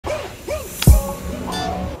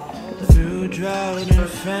drought and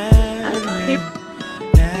famine,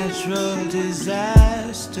 natural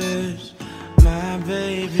disasters. My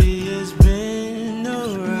baby has been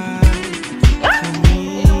around for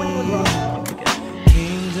me.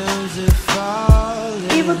 Kingdoms are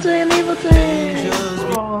falling. Evil twin.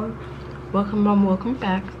 Welcome mom, welcome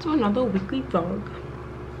back to another weekly vlog.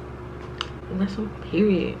 Lesson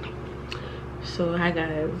period. So hi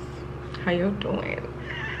guys, how you doing?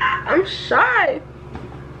 I'm shy.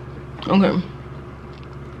 Okay,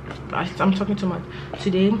 I'm talking too much.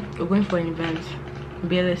 Today we're going for an event,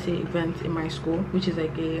 BLSA event in my school, which is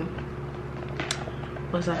like a,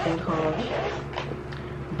 what's that thing called,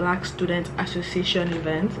 Black Student Association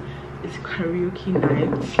event. It's karaoke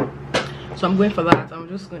night, so I'm going for that. I'm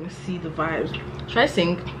just going to see the vibes. Should I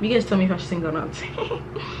sing? You guys tell me if I should sing or not.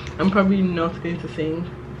 I'm probably not going to sing.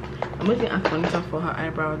 I'm going to ask Anita for her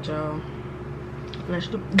eyebrow gel.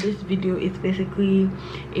 This video is basically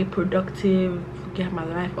a productive get my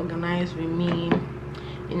life organized with me,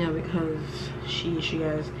 you know, because she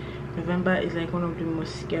guys, November is like one of the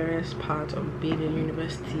most scariest parts of being in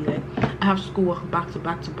university. Like, I have schoolwork back to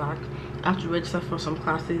back. I have to register for some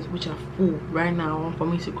classes which are full right now for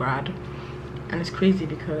me to grad, and it's crazy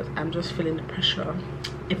because I'm just feeling the pressure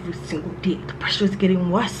every single day. The pressure is getting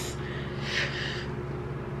worse.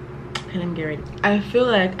 Let me get ready. I feel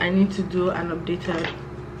like I need to do an updated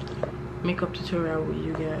makeup tutorial with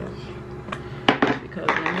you guys, because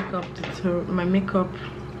my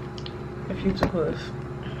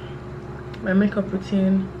makeup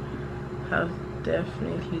routine has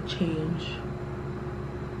definitely changed.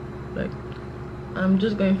 Like, I'm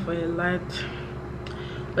just going for a light,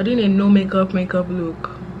 but in a no makeup look.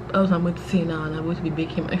 That's what I'm going to see now, and I'm going to be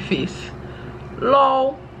baking my face.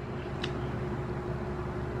 No,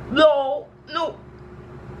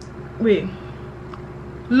 wait,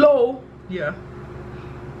 low, yeah.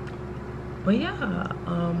 But yeah,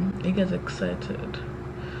 you guys excited?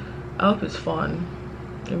 I hope it's fun.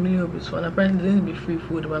 I really hope it's fun. Apparently there's gonna be free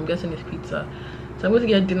food, but I'm guessing it's pizza. So I'm going to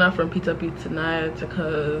get dinner from Pizza Pete tonight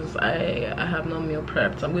because I have no meal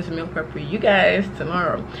prep. So I'm going to meal prep for you guys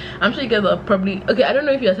tomorrow. I'm sure you guys are probably, okay, I don't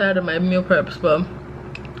know if you're tired of my meal preps, but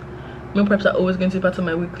meal preps are always going to be part of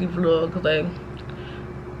my weekly vlog. Like,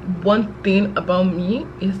 one thing about me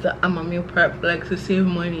is that I'm a meal prep, like, to save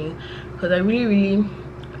money, because I really,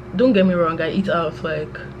 don't get me wrong, I eat out.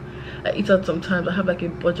 Like, I eat out sometimes. I have like a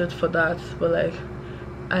budget for that, but like,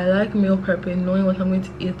 I like meal prepping, knowing what I'm going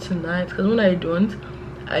to eat tonight, because when I don't,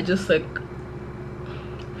 I just like,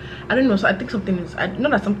 I don't know. So I think something is, not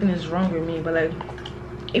that something is wrong with me, but like,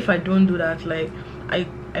 if I don't do that, like, I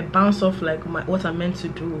bounce off like what I'm meant to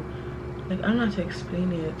do. Like, I don't know how to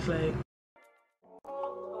explain it. Like,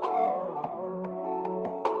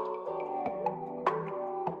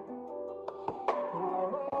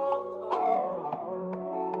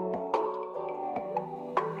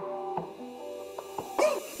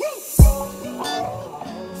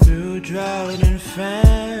 drought and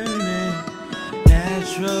famine,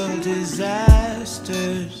 natural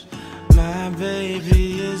disasters. My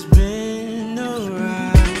baby has been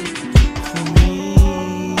around for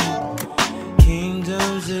me.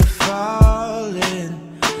 Kingdoms are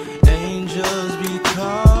falling, angels be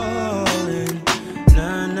calling.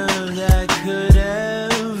 None of that could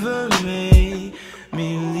ever make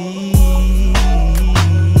me leave.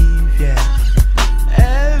 Yeah.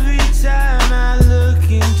 Every time I look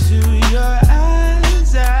into your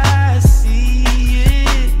eyes, I see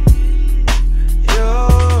it. You're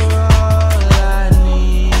all I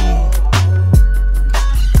need.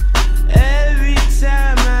 Every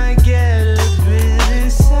time I get a bit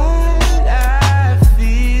inside, I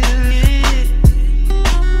feel it.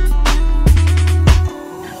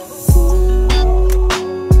 Ooh,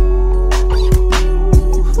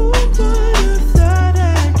 who would have thought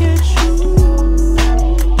I'd get you?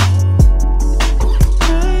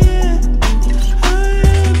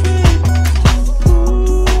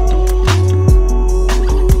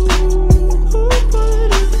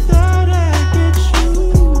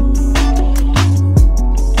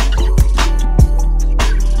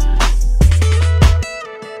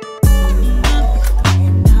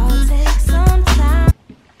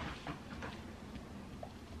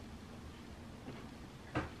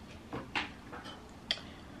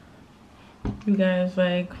 you guys,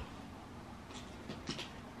 like,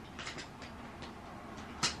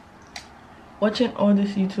 watching all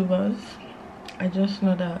these YouTubers, I just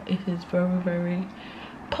know that it is very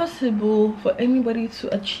possible for anybody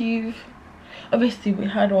to achieve, obviously with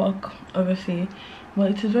hard work, obviously,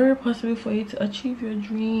 but it is very possible for you to achieve your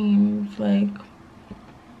dreams. Like,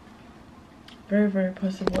 very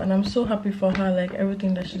possible. And I'm so happy for her, like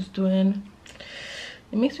everything that she's doing.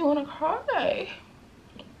 It makes me want to cry.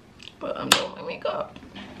 But I'm doing my makeup.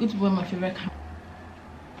 Good to wear my favorite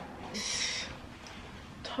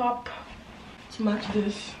top to match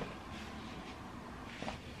this.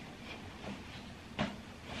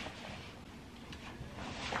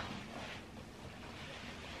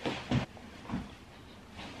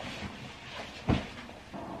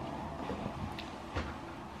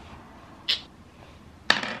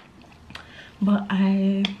 But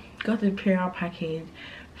I got the PR package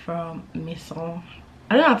from Maison.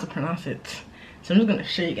 I don't know how to pronounce it, so I'm just gonna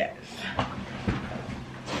show you guys.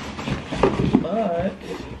 But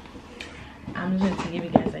I'm just going to give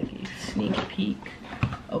you guys like a sneak peek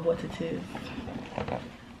of what it is.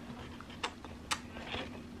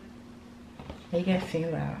 Are you guys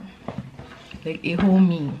seeing that? Like a whole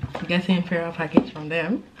me. You guys see imperial package from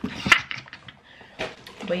them.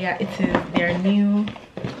 But yeah, it is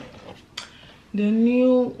their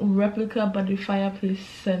new replica by the fireplace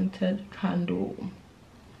scented candle.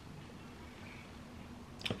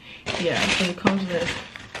 Yeah, so it comes with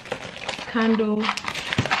candle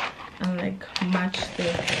and like match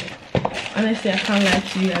stick. Honestly, I can't lie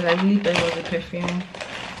to you, and I really thought it was a perfume,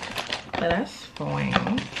 but that's fine.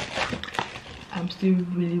 I'm still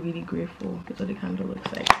really grateful because what the candle looks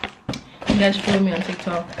like. You guys follow me on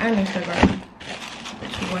TikTok and Instagram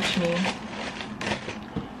to watch me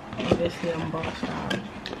obviously unbox that.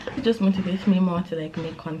 It just motivates me more to like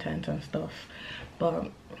make content and stuff, but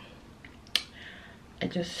I'm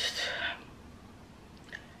just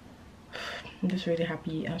really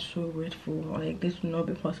happy and so grateful. Like this would not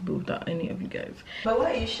be possible without any of you guys. But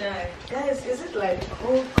why are you shy? Guys, is it like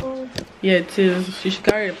cold? Yeah, it is. You should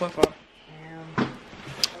carry the puffer.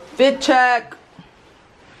 Fit check.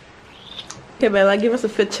 Okay, Bella, give us a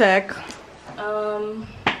fit check.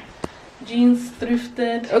 Jeans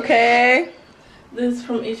thrifted. Okay. This is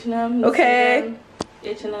from H&M. Okay.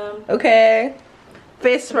 H&M. Okay.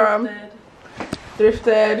 Face from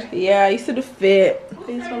thrifted. Yeah, you see the fit.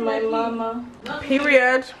 Face from my mama.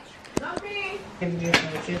 Period.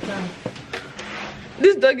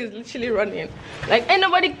 This dog is literally running. Like ain't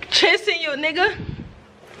nobody chasing you, nigga.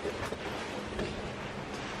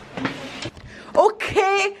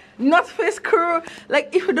 Okay, North Face crew.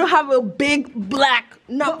 Like if you don't have a big black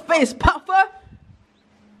North Face puffer,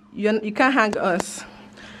 you can't hang us.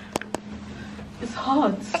 It's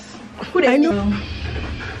hot. I know.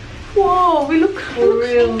 Whoa, we look For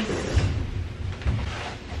real.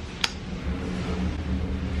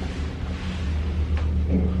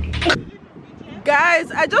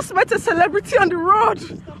 Guys, I just met a celebrity on the road.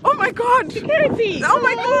 Oh my god. Security. Oh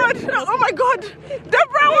my god. Oh my god.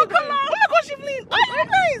 Deborah, walk along. Oh my god, she flees. Oh, you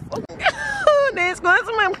guys. Oh, this going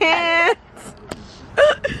to my pants.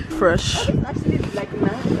 Fresh. It's actually like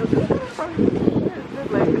nice.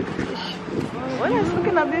 When it's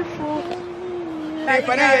looking a bit full. If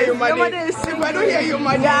I don't hear your money. If I don't hear your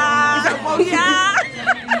money. Yeah.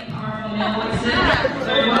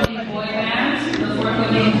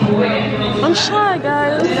 I'm shy,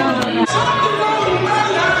 guys.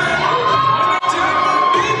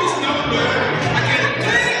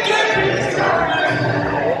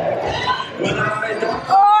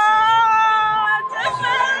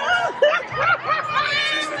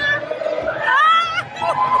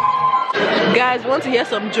 Guys, want to hear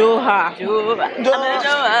some Joha? Joha.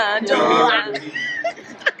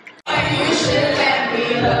 You should let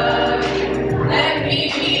me love you. Let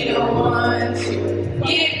me be the one to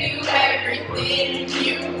give you everything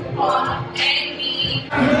you want and need.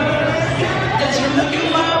 That you look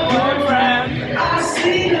at my boyfriend. I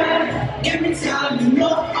see that. Give me time, you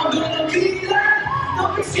know I'm gonna be there.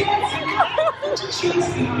 Don't be scared to go. Just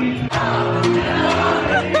trust me.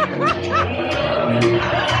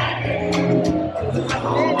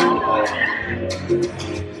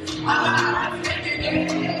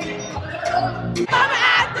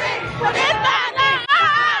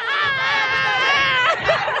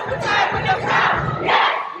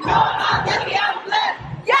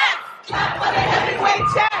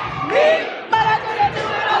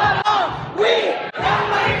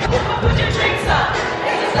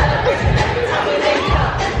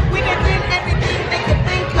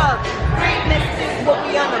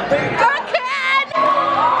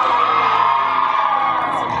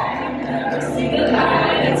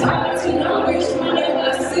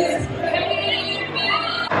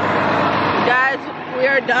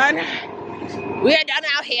 We are done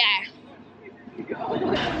out here.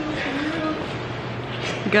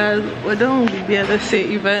 Guys, we're done with the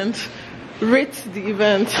BLSA event. Rate the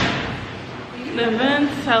event. The event,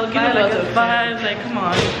 I'll give it like a 5. Like, come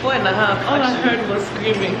on. 4.5. All I heard was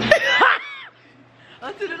screaming.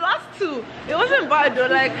 Until the last too. It wasn't bad though.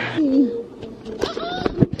 Like,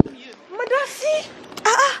 Madasi.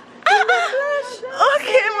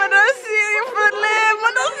 Okay, Madasi,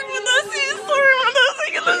 Madasi, sorry, Madasi.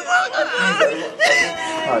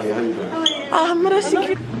 Madasi.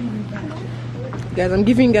 Guys, I'm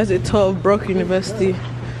giving you guys a tour of Brock University.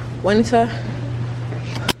 Juanita,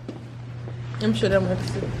 I'm sure that much.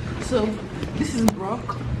 So this is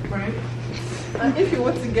Brock, right? And if you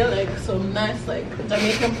want to get like some nice like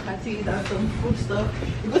Jamaican patties and some food stuff,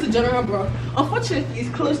 you go to General Brock. Unfortunately, it's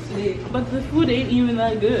closed today. But the food ain't even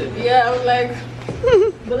that good. Yeah, I'm like,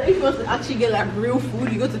 but like, if you want to actually get like real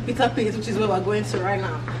food, you go to Peter Pace, which is where we're going to right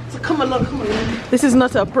now. So come along, come along. This is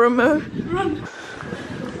not a promo. Run.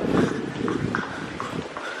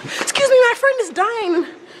 Excuse me, my friend is dying.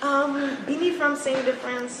 Billy from St.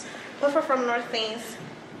 France, Puffer from North Face,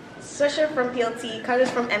 Swisher from PLT, Carlos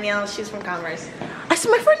from ML, she's from Commerce. I said,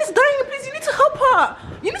 my friend is dying, please, you need to help her.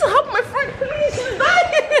 You need to help my friend, please, she's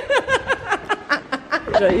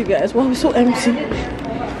dying. You guys, wow, it's so empty.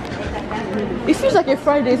 It feels like a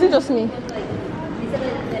Friday, is it just me?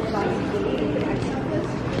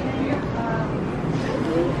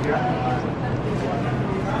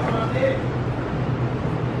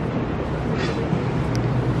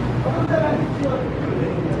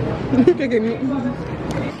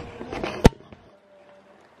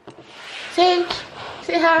 Sage,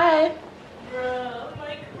 say hi.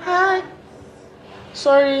 Hi.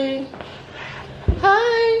 Sorry.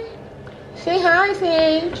 Hi. Say hi,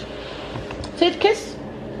 Sage. Sage, kiss.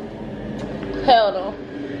 Hell no.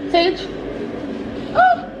 Sage.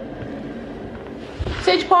 Oh.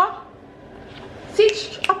 Sage, paw.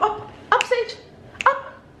 Sage, up, Sage.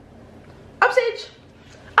 Up, Sage.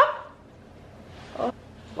 Up. Oh.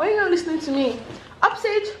 Why are you not listening to me? Up,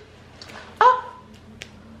 Sage. Up.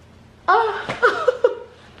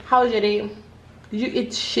 How was your day? Did you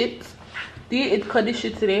eat shit? Did you eat cuddy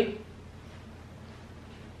shit today?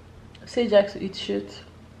 Sage likes to eat shit.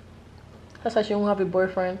 That's why she won't have a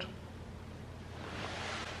boyfriend.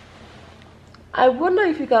 I wonder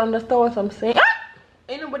if you can understand what I'm saying.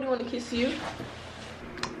 Ain't nobody want to kiss you.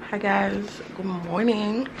 Hi guys, good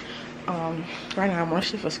morning. Right now I'm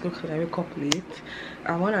rushing for school because I wake up late,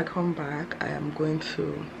 and when I come back I am going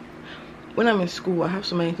to, when I'm in school I have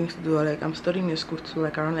so many things to do. Like, I'm studying in school too,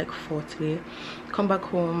 like around like 40. Come back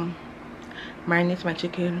home, marinate my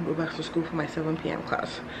chicken, go back to school for my 7 p.m.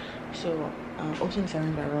 class. So also need to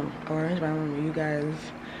arrange my room. I'll arrange my room with you guys.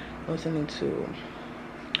 Also need to,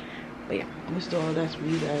 but yeah, I'm just doing all that for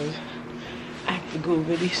you guys. I have to go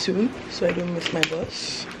really soon so I don't miss my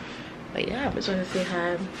bus. But yeah, I just want to say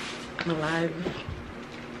hi. I'm alive.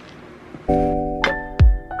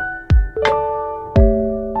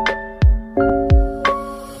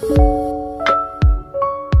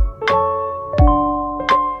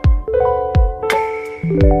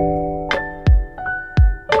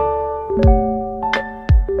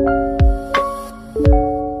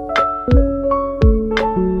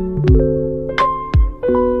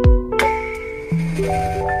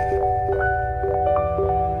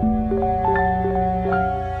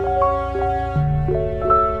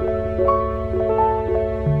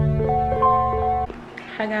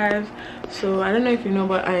 Hi guys, so I don't know if you know,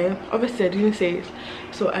 but I obviously I didn't say it.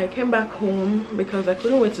 So I came back home because I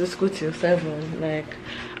couldn't wait to school till 7. Like,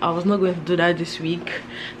 I was not going to do that this week.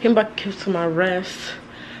 Came back, kept to my rest.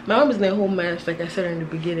 My mom is in a whole mess, like I said in the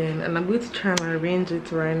beginning, and I'm going to try and arrange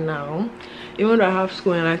it right now. Even though I have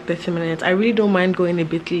school in like 30 minutes, I really don't mind going a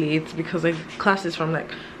bit late because like class is from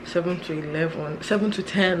like 7 to 11, 7 to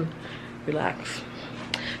 10. Relax.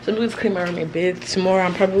 So I'm going to clean my room a bit. Tomorrow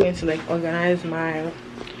I'm probably going to like organize my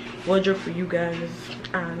wardrobe for you guys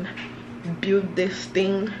and build this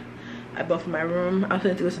thing I bought for my room. I also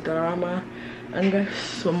need to go to Dollarama and get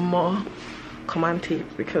some more command tape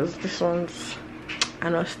because this one's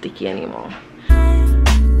are not sticky anymore.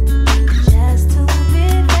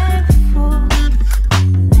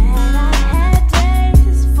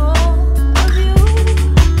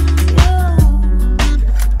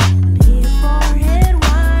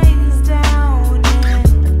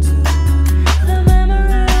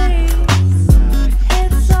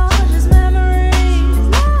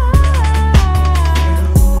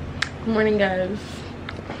 Morning guys,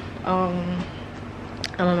 I'm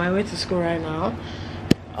on my way to school right now.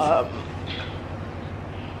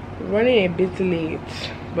 Running a bit late,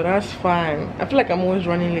 but that's fine. I feel like I'm always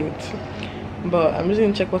running late, but I'm just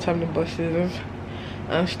gonna check what time the bus is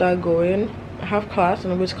and start going. I have class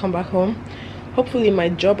and I'm going to come back home. Hopefully my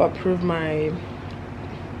job approved my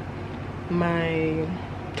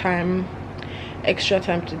time, extra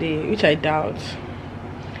time today, which I doubt.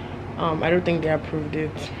 I don't think they approved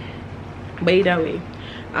it. But either way,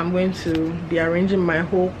 I'm going to be arranging my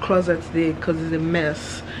whole closet today because it's a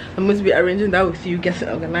mess. I'm going to be arranging that with you, getting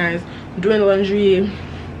organized, doing laundry,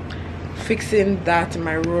 fixing that in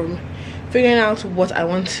my room, figuring out what I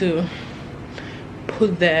want to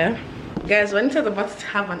put there. Guys, when Anita's about to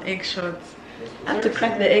have an egg shot, I have to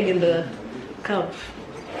crack the egg in the cup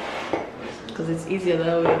because it's easier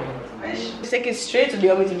that way. Take it straight, or do you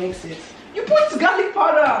want me to mix it? You put garlic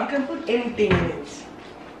powder. You can put anything in it.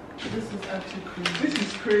 This is actually crazy. This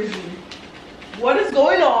is crazy. What is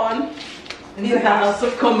going on in the House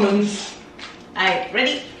of Commons? Alright,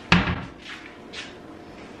 ready?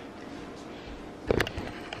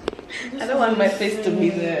 I don't want my face to be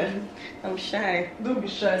there. I'm shy. Don't be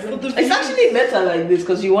shy. It's actually better like this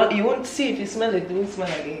because you won't see if you smell it. It won't smell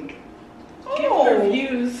like egg. Give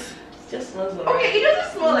reviews. It just smells like Okay, it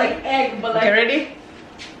doesn't smell like egg, but like. Okay, ready?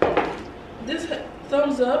 This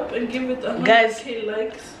thumbs up and give it 100K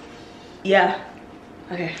likes. Yeah.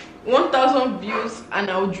 Okay. 1,000 views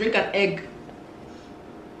and I'll drink an egg.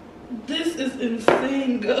 This is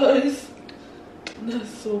insane, guys. That's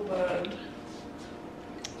so bad.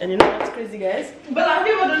 And you know what's crazy, guys? But have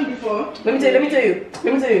you ever done it before? Let me tell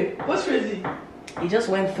you. What's crazy? It just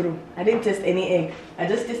went through. I didn't taste any egg. I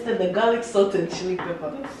just tasted the garlic, salt, and chili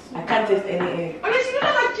pepper. I can't taste any egg. Honestly, you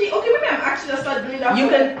know, actually, okay, maybe I'm actually gonna start doing that. You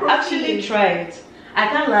for can protein. actually try it. I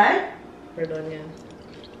can't lie. Red onion.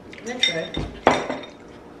 Let's try.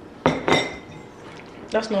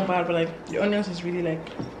 That's not bad, but like the onions is really like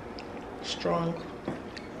strong.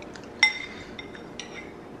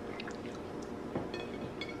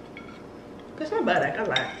 It's not bad, I can't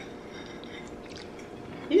lie.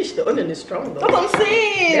 Yeesh, the onion is strong though. That's what I'm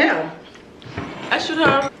saying. Yeah. I should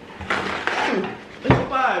have. It's not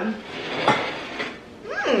bad.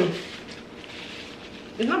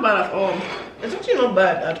 It's not bad at all. It's actually not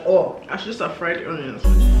bad at all. I should just have fried the onions.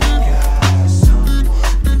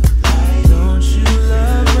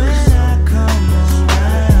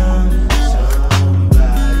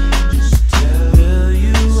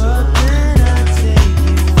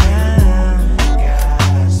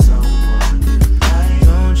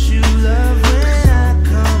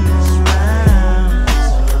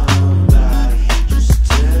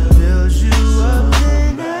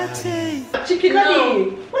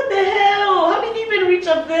 What the hell? How did you even reach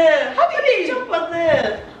up there? How did you jump up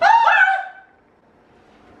there?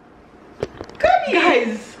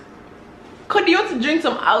 Guys, could you want to drink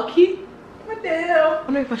some alki? What the hell? I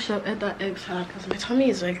don't know if I should have ate that egg salad because my tummy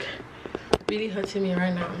is like really hurting me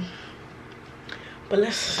right now. But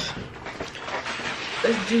let's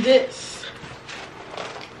do this.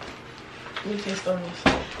 Let me taste on this.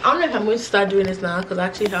 I don't know if I'm going to start doing this now because I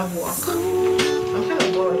actually have work. I'm kind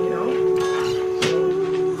of bored, you know.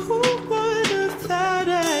 Who would have thought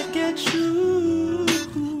I'd get you?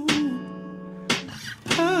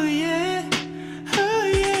 Oh yeah,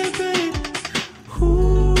 babe. Who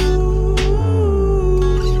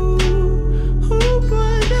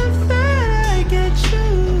would have thought I'd get you?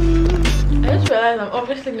 I just realized I'm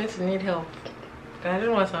obviously going to need help. I don't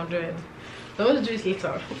know what I'm doing. So I'm going to do this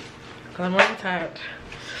later because I'm really tired.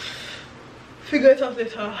 Figure it out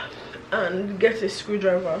later and get a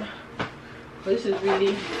screwdriver. But this is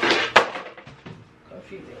really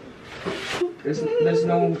confusing. There's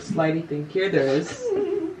no slidey thing. Here there is.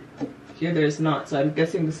 Here there is not. So I'm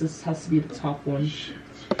guessing this has to be the top one.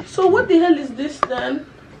 So what the hell is this then?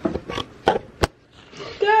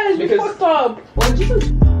 Guys, we fucked up. What did you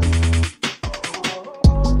do?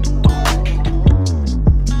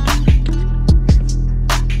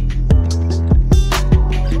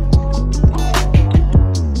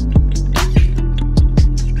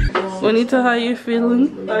 Juanita, how you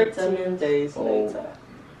feeling? 13 days later.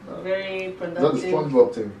 Very That's the productive.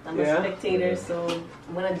 SpongeBob thing. I'm a spectator, so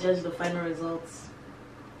I'm gonna judge the final results.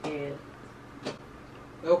 Yeah.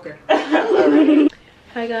 Okay.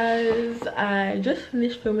 Hi guys, I just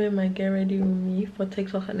finished filming my get ready with me for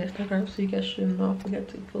TikTok and Instagram, so you guys should not forget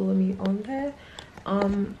to follow me on there.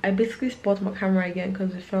 I basically spoiled my camera again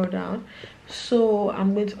because it fell down, so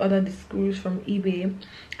I'm going to order the screws from eBay.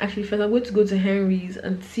 Actually, first I'm going to go to Henry's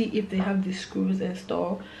and see if they have the screws in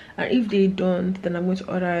store, and if they don't, then I'm going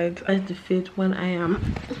to order it as to fit when I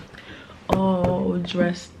am all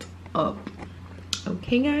dressed up.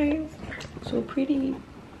 Okay guys, so pretty.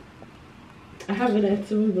 I have an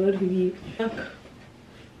item blood hoodie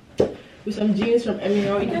with some jeans from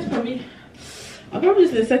FILIMG. You guys probably, I'll probably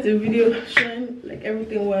just set a video showing like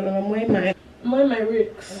everything well, and I'm wearing my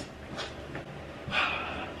Ricks.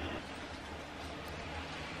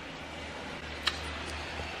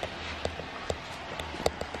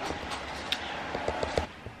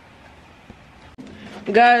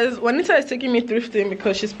 Guys, Juanita is taking me thrifting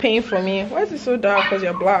because she's paying for me. Why is it so dark? Because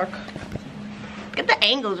you're black. Get the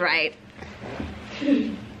angles right.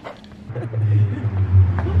 People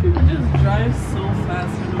just drive so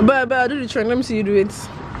fast. But I'll do the trend. Let me see you do it.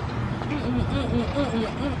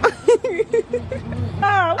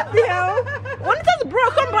 Ah, what the hell? Juanita's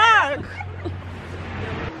broke. Come back.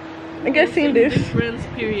 I guess seen this. Friends,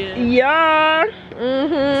 period. Yeah.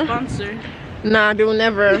 Sponsor. Nah, they will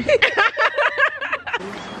never.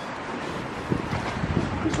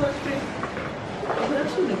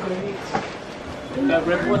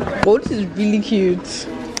 Oh, this is really cute.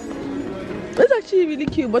 It's actually really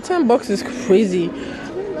cute, but $10 is crazy.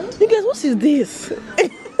 You guys, what is this?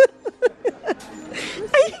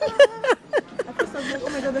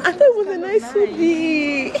 I thought it was a nice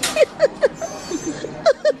hoodie. Guys,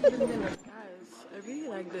 I really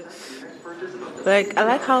like this. Like, I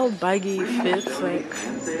like how baggy it fits, like,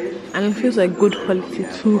 and it feels like good quality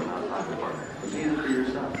too.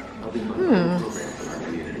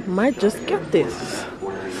 Might just get this.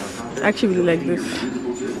 I actually really like this.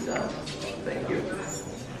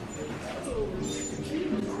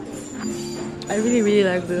 I really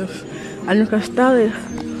like this, and you can style it.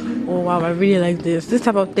 Oh wow, I really like this. This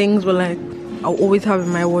type of things will like I'll always have in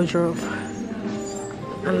my wardrobe.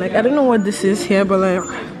 And like I don't know what this is here, but like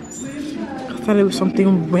I thought it was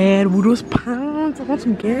something red with those pants. I want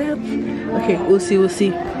to get. Okay, we'll see.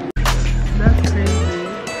 That's crazy.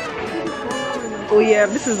 Oh yeah,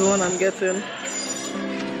 this is the one I'm getting.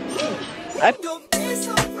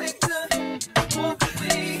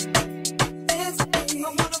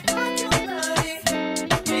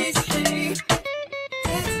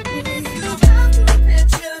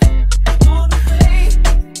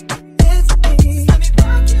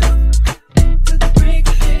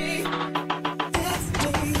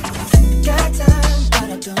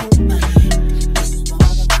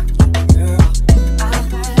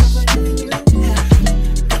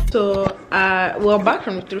 We're back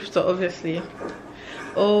from the thrift store, obviously.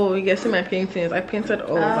 Oh, you guys see my paintings. I painted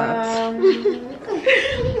all of that.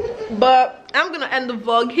 But I'm gonna end the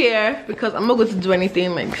vlog here because I'm not going to do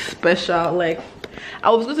anything like special. Like I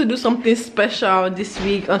was going to do something special this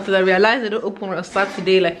week until I realized they don't open on a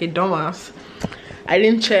Saturday like a dumbass. I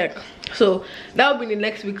didn't check. So that will be the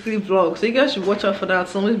next weekly vlog. So you guys should watch out for that.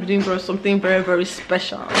 Someone's be doing something very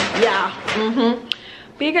special. Yeah.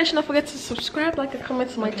 But you guys should not forget to subscribe, like, and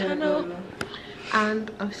comment to my channel.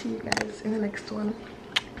 And I'll see you guys in the next one.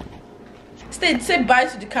 Say bye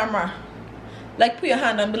to the camera. Like put your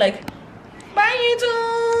hand and be like, bye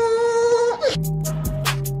YouTube.